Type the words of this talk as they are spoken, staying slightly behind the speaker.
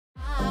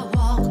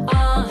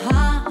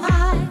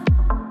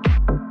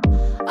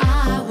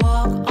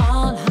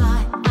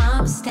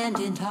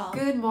standing tall.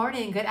 Good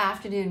morning, good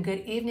afternoon, good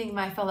evening,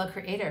 my fellow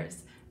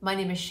creators. My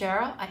name is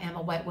Sheryl. I am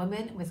a white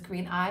woman with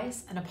green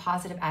eyes and a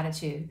positive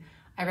attitude.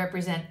 I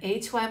represent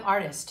A2IM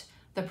Artist,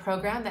 the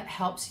program that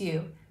helps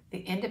you, the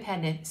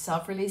independent,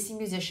 self-releasing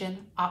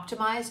musician,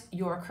 optimize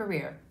your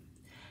career.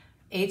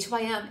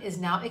 A2IM is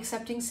now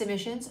accepting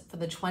submissions for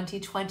the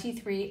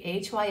 2023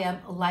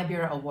 A2IM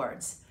Libera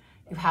Awards.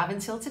 You have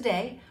until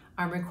today.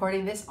 I'm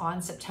recording this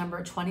on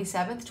September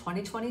 27th,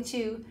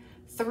 2022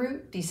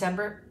 through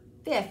December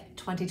 5th,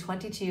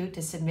 2022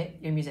 to submit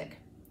your music.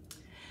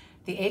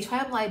 The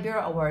A2IM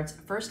Libera Awards,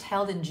 first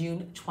held in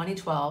June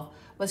 2012,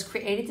 was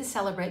created to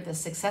celebrate the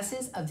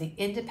successes of the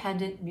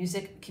independent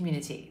music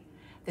community.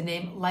 The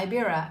name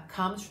Libera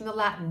comes from the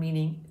Latin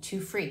meaning to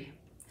free.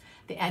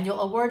 The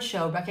annual award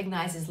show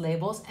recognizes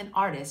labels and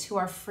artists who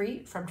are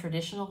free from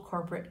traditional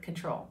corporate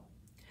control.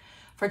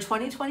 For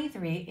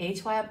 2023,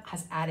 A2IM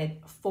has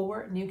added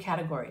 4 new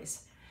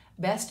categories: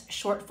 Best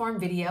Short-Form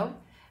Video,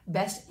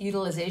 Best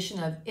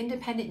Utilization of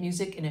Independent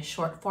Music in a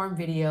Short-Form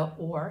Video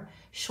or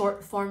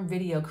Short-Form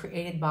Video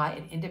created by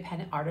an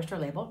independent artist or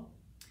label,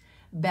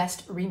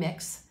 Best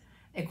Remix.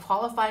 A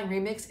qualifying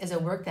remix is a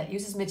work that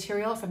uses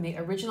material from the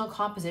original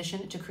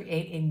composition to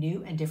create a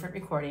new and different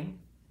recording,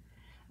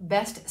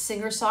 Best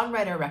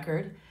Singer-Songwriter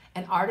Record,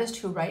 an artist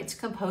who writes,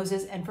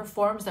 composes, and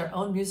performs their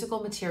own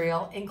musical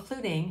material,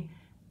 including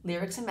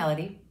lyrics and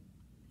melody,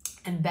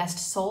 and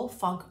Best Soul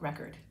Funk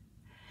Record.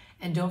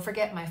 And don't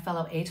forget, my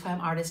fellow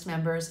A2IM Artist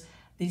members,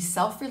 the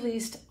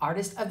Self-Released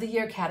Artist of the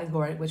Year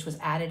category, which was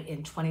added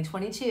in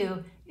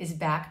 2022, is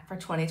back for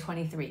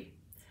 2023.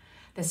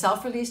 The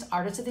Self-Released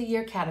Artist of the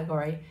Year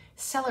category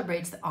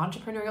celebrates the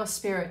entrepreneurial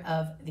spirit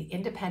of the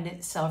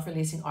independent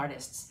self-releasing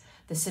artists.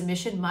 The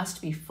submission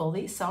must be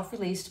fully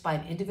self-released by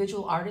an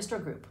individual artist or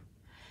group.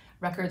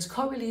 Records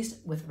co-released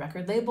with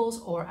record labels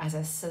or as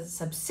a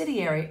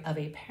subsidiary of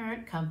a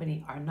parent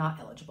company are not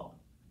eligible.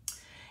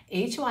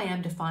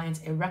 A2IM defines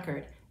a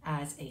record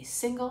as a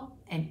single,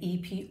 an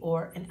EP,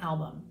 or an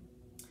album.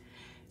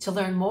 To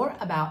learn more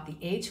about the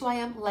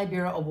A2IM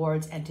Libera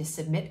Awards and to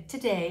submit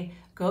today,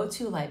 go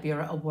to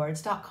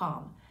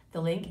liberaawards.com.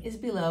 The link is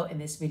below in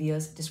this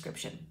video's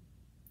description.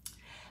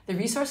 The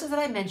resources that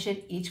I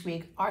mention each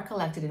week are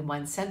collected in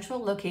one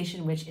central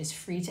location which is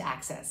free to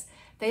access.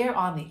 They are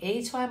on the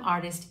A2IM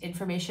Artist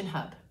Information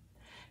Hub.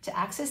 To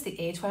access the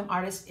A2IM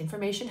Artist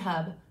Information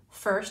Hub,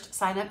 first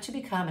sign up to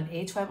become an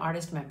A2IM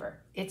Artist member.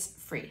 It's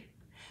free.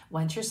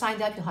 Once you're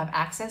signed up, you'll have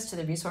access to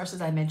the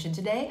resources I mentioned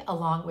today,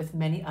 along with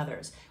many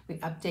others. We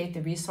update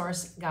the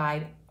resource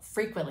guide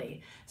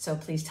frequently, so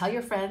please tell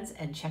your friends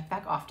and check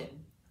back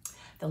often.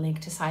 The link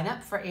to sign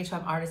up for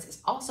A2IM Artist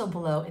is also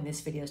below in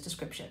this video's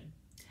description.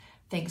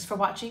 Thanks for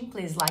watching.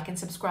 Please like and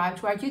subscribe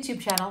to our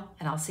YouTube channel,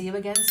 and I'll see you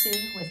again soon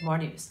with more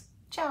news.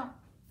 Ciao.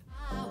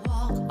 I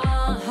walk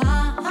on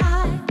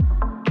high.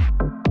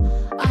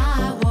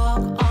 I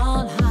walk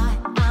on high.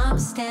 I'm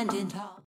standing tall.